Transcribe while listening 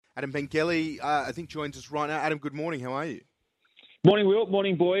Adam Pengilly, I think, joins us right now. Adam, good morning. How are you? Morning, Will.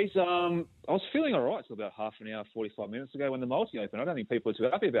 Morning, boys. I was feeling all right till about half an hour, 45 minutes ago when the multi opened. I don't think people are too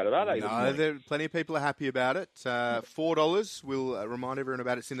happy about it, are they? No, plenty of people are happy about it. $4. We'll remind everyone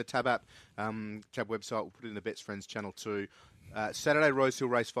about it. It's in the Tab app, Tab website. We'll put it in the Bets Friends channel too. Saturday, Rosehill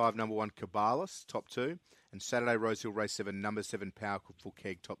Race 5, number 1, Cabalas, top 2. And Saturday, Rosehill Race 7, number 7, Powerful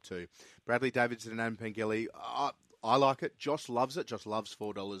Keg, top 2. Bradley Davidson and Adam Pengilly. I like it. Josh loves it. Josh loves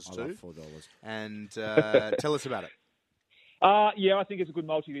 $4 too. I love $4. And tell us about it. Yeah, I think it's a good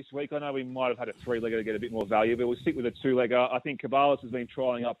multi this week. I know we might have had a 3-legger to get a bit more value, but we'll stick with a 2-legger. I think Cabalas has been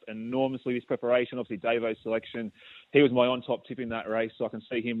trialling up enormously this preparation. Obviously, Davo's selection, he was my on-top tip in that race, so I can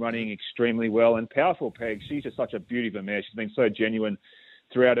see him running extremely well. And Powerful Peg, she's just such a beauty of a mare. She's been so genuine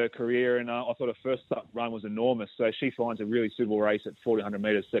throughout her career, and I thought her first up run was enormous. So she finds a really suitable race at 1,400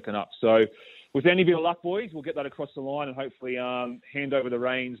 metres second up. So with any bit of luck, boys, we'll get that across the line and hopefully hand over the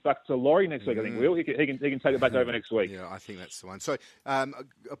reins back to Laurie next week. I think Will he can take it back over next week. Yeah, I think that's the one. So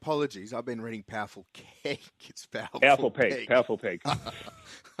apologies, I've been reading Powerful Keg. It's Powerful Peg. Powerful Peg.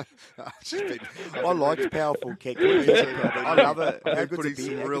 I like Powerful Keg. I love it. How good's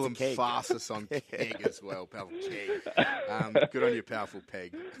some real emphasis on Keg as well. Powerful Keg. Good on you, Powerful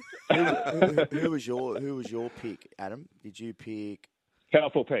Peg. Who was your pick, Adam? Did you pick?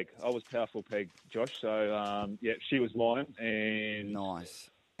 Powerful Peg. I was Powerful Peg, Josh. So, she was mine. And nice.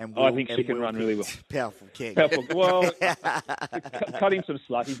 And I think she can run really well. Powerful Keg. Well, cut him some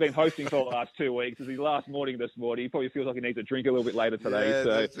slack. He's been hosting for the last 2 weeks. It's his last morning this morning. He probably feels like he needs a drink a little bit later today. Yeah,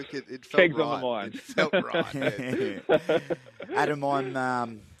 so it felt Keg's right. on the mind. It felt right. Yeah. Adam,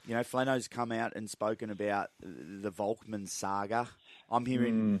 Flano's come out and spoken about the Volkman saga. I'm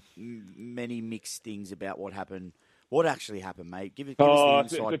hearing many mixed things about what happened. What actually happened, mate? Give us the inside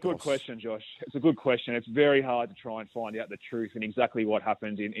It's a good question, Josh. It's a good question. It's very hard to try and find out the truth and exactly what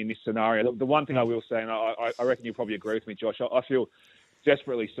happened in this scenario. The one thing I will say, and I reckon you'll probably agree with me, Josh, I feel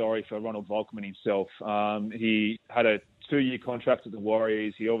desperately sorry for Ronald Volkman himself. He had a 2-year contract with the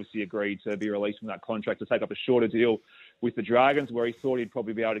Warriors. He obviously agreed to be released from that contract to take up a shorter deal with the Dragons, where he thought he'd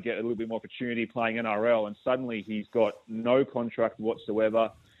probably be able to get a little bit more opportunity playing NRL, and suddenly he's got no contract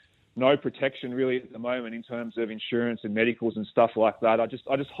whatsoever. No protection really at the moment in terms of insurance and medicals and stuff like that. I just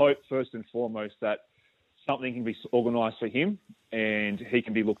hope first and foremost that something can be organised for him and he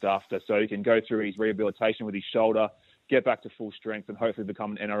can be looked after so he can go through his rehabilitation with his shoulder, get back to full strength and hopefully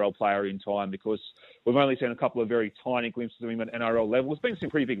become an NRL player in time, because we've only seen a couple of very tiny glimpses of him at NRL level. There's been some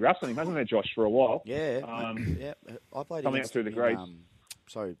pretty big raps on him, hasn't there, Josh, for a while? Yeah. I played coming against through the him grades.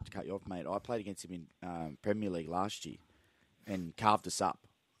 Sorry to cut you off, mate. I played against him in Premier League last year and carved us up.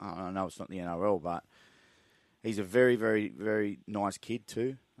 I know it's not the NRL, but he's a very, very, very nice kid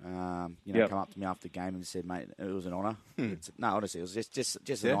too. Come up to me after the game and said, "Mate, it was an honour." No, honestly, it was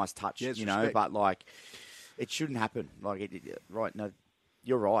just a nice touch, respect. But like, it shouldn't happen. Like, right? No,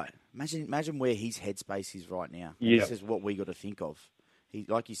 you're right. Imagine where his headspace is right now. Yeah. This is what we got to think of. He,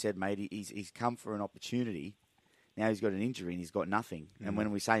 like you said, mate, he's come for an opportunity. Now he's got an injury and he's got nothing. And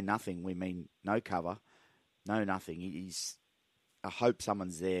when we say nothing, we mean no cover, no nothing. I hope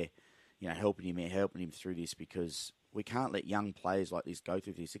someone's there, helping him through this, because we can't let young players like this go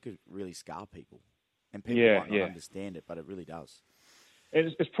through this. It could really scar people. And people might not understand it, but it really does.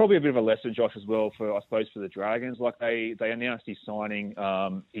 It's probably a bit of a lesson, Josh, as well, for the Dragons. Like, they announced his signing.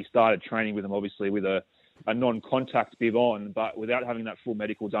 He started training with them, obviously, with a non-contact bib on, but without having that full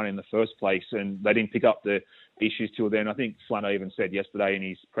medical done in the first place. And they didn't pick up the issues till then. I think Flano even said yesterday in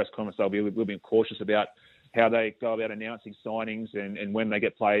his press conference they'll be a little bit cautious about how they go about announcing signings and when they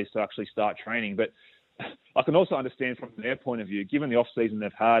get players to actually start training. But I can also understand from their point of view, given the off-season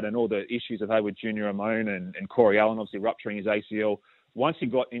they've had and all the issues they've had with Junior Ramon and Corey Allen obviously rupturing his ACL, once he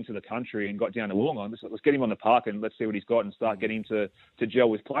got into the country and got down to Wollongong, let's get him on the park and let's see what he's got and start getting to gel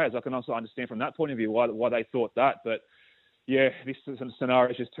with players. I can also understand from that point of view why they thought that. But yeah, this scenario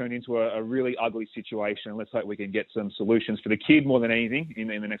has just turned into a really ugly situation. Let's hope we can get some solutions for the kid more than anything in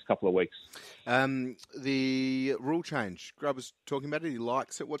the next couple of weeks. The rule change, Grubb was talking about it. He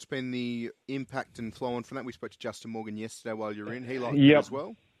likes it. What's been the impact and flow on from that? We spoke to Justin Morgan yesterday while you were in. He liked it as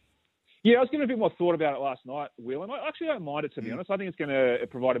well. Yeah, I was giving a bit more thought about it last night, Will, and I actually don't mind it, to be honest. I think it's going to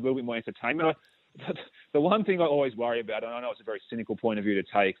provide a little bit more entertainment. The one thing I always worry about, and I know it's a very cynical point of view to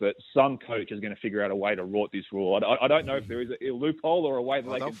take, but some coach is going to figure out a way to rort this rule. I don't know if there is a loophole or a way that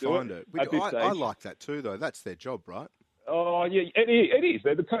they can do it. I like that too, though. That's their job, right? Oh, yeah, it is.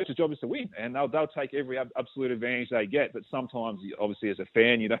 The coach's job is to win, and they'll take every absolute advantage they get. But sometimes, obviously, as a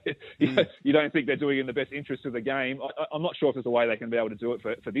fan, you don't think they're doing it in the best interest of the game. I'm not sure if there's a way they can be able to do it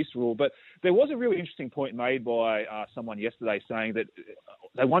for this rule. But there was a really interesting point made by someone yesterday saying that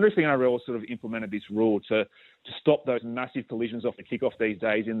they wonder if the NRL sort of implemented this rule to stop those massive collisions off the kickoff these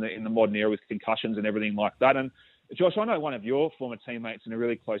days in the modern era with concussions and everything like that. And Josh, I know one of your former teammates and a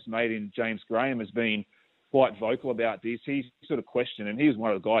really close mate in James Graham has been quite vocal about this. He's sort of questioned, and he was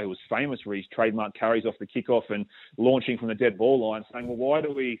one of the guys who was famous for his trademark carries off the kickoff and launching from the dead ball line, saying, well, why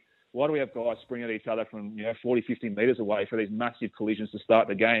do we have guys spring at each other from 40, 50 metres away for these massive collisions to start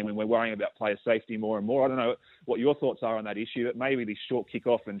the game, and we're worrying about player safety more and more? I don't know what your thoughts are on that issue, but maybe this short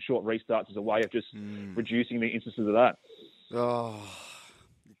kickoff and short restarts is a way of just reducing the instances of that. Oh,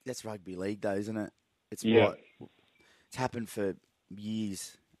 that's rugby league, though, isn't it? It's it's happened for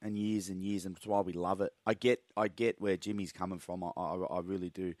years and years and years, and that's why we love it. I get where Jimmy's coming from. I really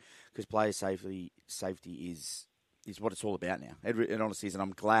do, because player safety is what it's all about now. It honestly is, and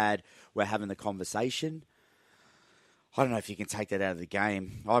I'm glad we're having the conversation. I don't know if you can take that out of the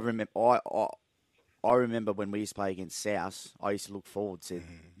game. I remember when we used to play against South, I used to look forward to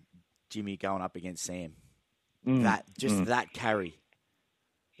Jimmy going up against Sam. That carry.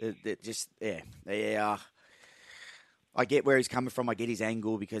 I get where he's coming from. I get his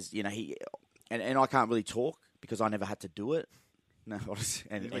angle because he and I can't really talk because I never had to do it. No,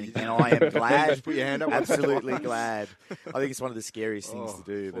 and I am glad. Just put your hand up. Absolutely glad. I think it's one of the scariest things to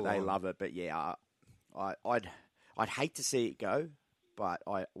do, but they love it. But yeah, I'd hate to see it go, but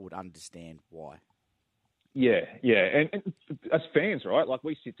I would understand why. Yeah, and as fans, right? Like,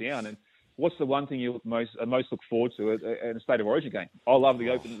 we sit down and what's the one thing you most look forward to in a State of Origin game? I love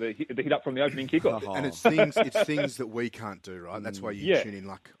the hit up from the opening kickoff, and it's things that we can't do, right? That's why you tune in.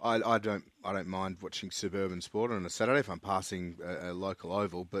 Like, I don't mind watching suburban sport on a Saturday if I'm passing a local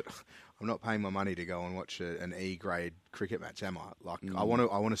oval, but I'm not paying my money to go and watch an E grade cricket match, am I? Like, I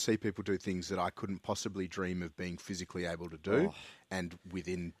want to see people do things that I couldn't possibly dream of being physically able to do, and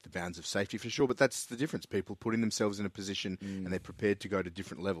within the bounds of safety for sure. But that's the difference. People putting themselves in a position and they're prepared to go to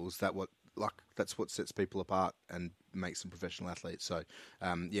different levels. That's what sets people apart and makes them professional athletes. So,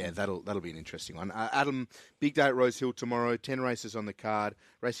 that'll be an interesting one. Adam, big day at Rosehill tomorrow. 10 races on the card.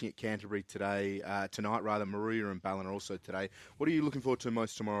 Racing at Canterbury tonight. Maruya and Ballon are also today. What are you looking forward to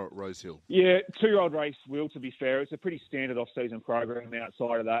most tomorrow at Rosehill? Yeah, 2-year-old race, Will, to be fair. It's a pretty standard off-season program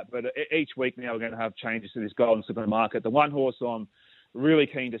outside of that. But each week now we're going to have changes to this Golden Supermarket. The one horse I'm really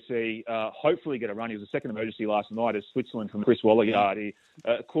keen to see, hopefully get a run. He was a second emergency last night, is Switzerland from Chris Walliard.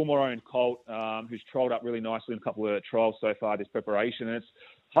 Coolmore-owned colt who's trolled up really nicely in a couple of trials so far this preparation. And it's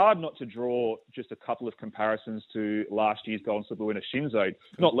hard not to draw just a couple of comparisons to last year's Golden Slipper winner Shinzo,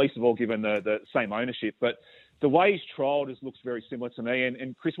 not least of all given the same ownership. But the way he's trialled looks very similar to me.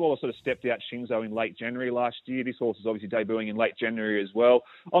 And Chris Waller sort of stepped out Shinzo in late January last year. This horse is obviously debuting in late January as well.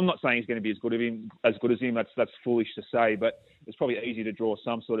 I'm not saying he's going to be as good as him. That's foolish to say, but it's probably easy to draw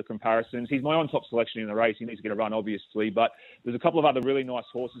some sort of comparisons. He's my on-top selection in the race. He needs to get a run, obviously, but there's a couple of other really nice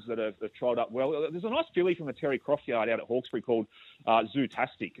horses that have trialled up well. There's a nice filly from the Terry Croft yard out at Hawkesbury called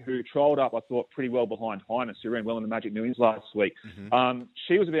Zootastic, who trialled up, I thought, pretty well behind Highness, who ran well in the Magic Millions last week.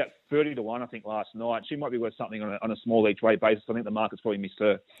 She was about 30-1, I think, last night. She might be worth something on a small each way basis. I think the market's probably missed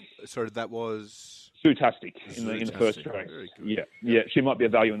her. So that was Zootastic in the first race. Yeah. She might be a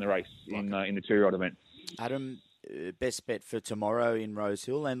value in the race in the 2-year-old event. Adam, best bet for tomorrow in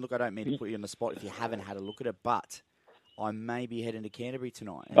Rosehill. And look, I don't mean to put you on the spot if you haven't had a look at it, but I may be heading to Canterbury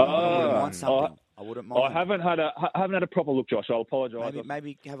tonight. And I wouldn't mind something. I wouldn't mind. I haven't had a proper look, Josh. I'll apologise.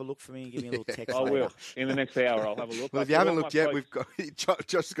 Maybe have a look for me and give me a little text. I will. In the next hour, I'll have a look. Well, if you haven't looked yet,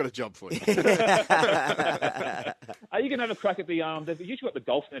 Josh has got a job for you. Are you going to have a crack at they've usually got the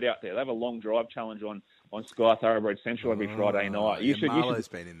golf net out there. They have a long drive challenge on Sky Thoroughbred Central every Friday night. Marlo's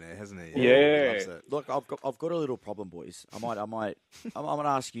been in there, hasn't he? Yeah. Look, I've got a little problem, boys. I'm going to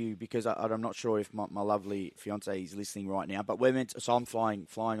ask you because I'm not sure if my lovely fiance is listening right now. But so I'm flying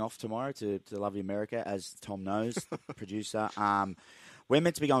off tomorrow to lovely America, as Tom knows, producer. We're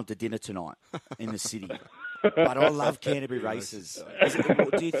meant to be going to dinner tonight in the city. But I love Canterbury races.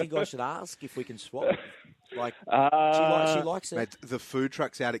 Do you think I should ask if we can swap? Like, she likes it. Mate, the food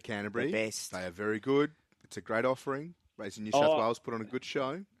trucks out at Canterbury, the best. They are very good. It's a great offering. Racing New South Wales put on a good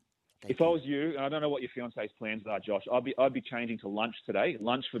show. If I was you, and I don't know what your fiance's plans are, Josh, I'd be changing to lunch today,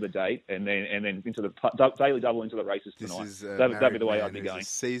 lunch for the date, and then into the daily double into the races tonight. That'd be the way I'd be going. A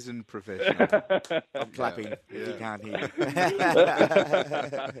seasoned professional. I'm clapping. You can't hear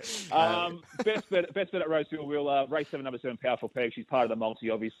Best bet at Rosehill. We'll race 7 number 7 Powerful Peg. She's part of the multi,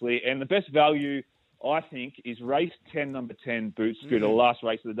 obviously, and the best value I think, is race 10, number 10, Boot Scooter, the last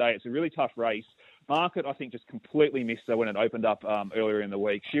race of the day. It's a really tough race. Market, I think, just completely missed her when it opened up earlier in the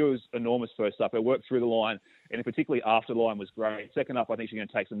week. She was enormous first up. Her work through the line, and particularly after the line, was great. Second up, I think she's going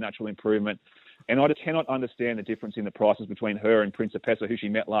to take some natural improvement. And I just cannot understand the difference in the prices between her and Principessa, who she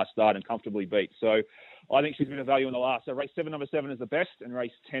met last start and comfortably beat. So I think she's been a value in the last. So race 7, number 7 is the best, and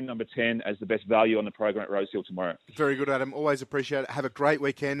race 10, number 10 as the best value on the program at Rosehill tomorrow. Very good, Adam. Always appreciate it. Have a great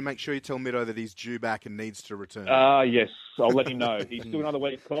weekend. Make sure you tell Middo that he's due back and needs to return. Yes, I'll let him know. He's still another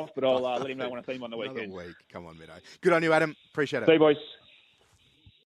week off, but I'll let him know when I see him on the weekend. Another week. Come on, Middo. Good on you, Adam. Appreciate it. See you, boys.